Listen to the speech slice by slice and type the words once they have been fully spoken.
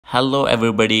Hello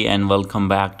everybody and welcome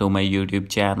back to my YouTube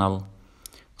channel.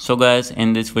 So guys,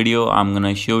 in this video I'm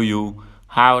gonna show you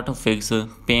how to fix a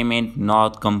payment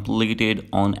not completed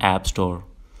on App Store.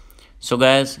 So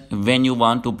guys, when you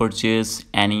want to purchase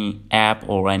any app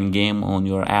or any game on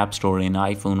your App Store in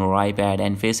iPhone or iPad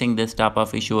and facing this type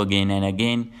of issue again and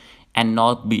again and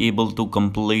not be able to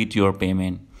complete your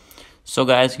payment. So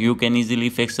guys, you can easily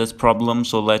fix this problem.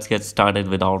 So let's get started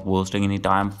without wasting any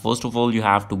time. First of all, you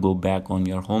have to go back on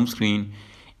your home screen,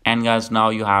 and guys, now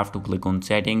you have to click on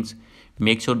settings.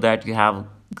 Make sure that you have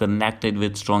connected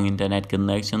with strong internet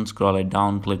connection. Scroll it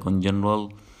down, click on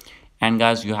general, and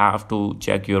guys, you have to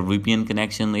check your VPN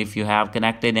connection. If you have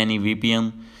connected any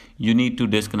VPN, you need to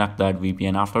disconnect that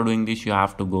VPN. After doing this, you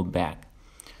have to go back.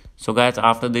 So guys,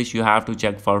 after this you have to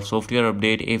check for software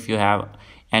update. If you have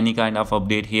any kind of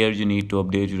update here, you need to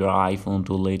update your iPhone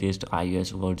to latest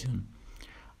iOS version.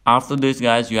 After this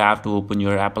guys, you have to open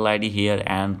your Apple ID here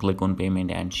and click on payment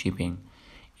and shipping.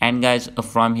 And guys,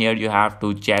 from here you have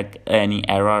to check any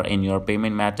error in your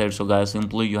payment method. So guys,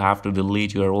 simply you have to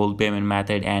delete your old payment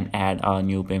method and add a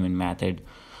new payment method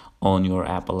on your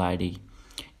Apple ID.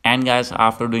 And guys,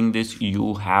 after doing this,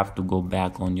 you have to go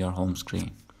back on your home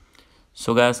screen.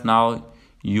 So guys, now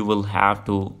you will have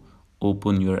to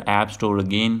open your App Store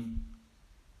again,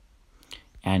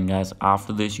 and guys,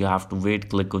 after this you have to wait.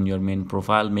 Click on your main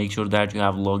profile, make sure that you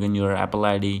have logged in your Apple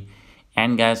ID,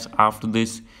 and guys, after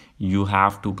this you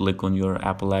have to click on your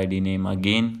Apple ID name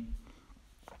again,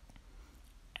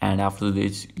 and after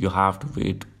this you have to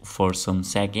wait for some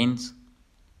seconds.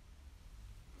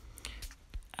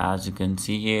 As you can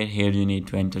see here you need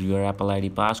to enter your Apple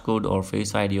ID passcode or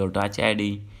Face ID or Touch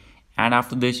ID. And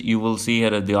after this you will see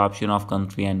here the option of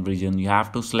country and region. You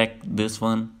have to select this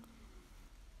one,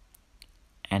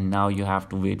 and now you have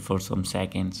to wait for some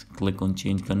seconds. Click on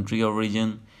change country or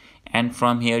region, and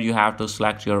from here you have to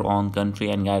select your own country.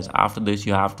 And guys, after this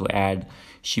you have to add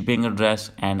shipping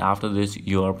address, and after this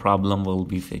your problem will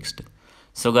be fixed.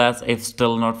 So guys, if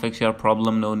still not fix your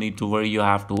problem, no need to worry. You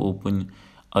have to open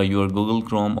your Google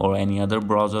Chrome or any other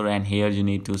browser, and here you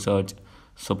need to search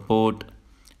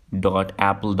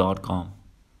support.apple.com.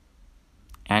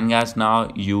 And guys, now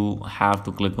you have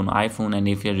to click on iPhone, and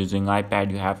if you're using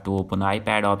iPad, you have to open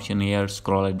iPad option here.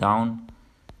 Scroll it down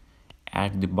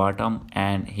at the bottom,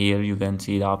 and here you can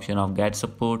see the option of get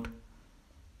support,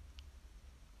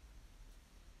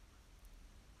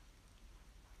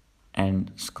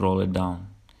 and scroll it down.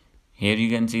 Here you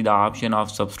can see the option of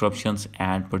subscriptions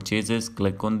and purchases.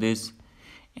 Click on this,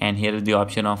 and here is the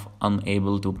option of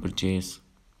unable to purchase.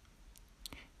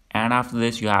 And after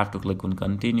this you have to click on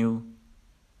continue,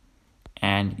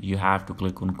 and you have to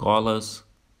click on call us.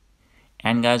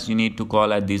 And guys, you need to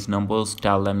call at these numbers,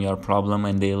 tell them your problem,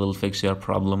 and they will fix your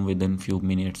problem within few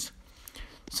minutes.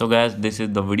 So guys, this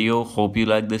is the video. Hope you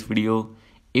like this video.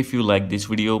 If you like this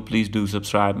video, please do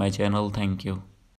subscribe my channel. Thank you.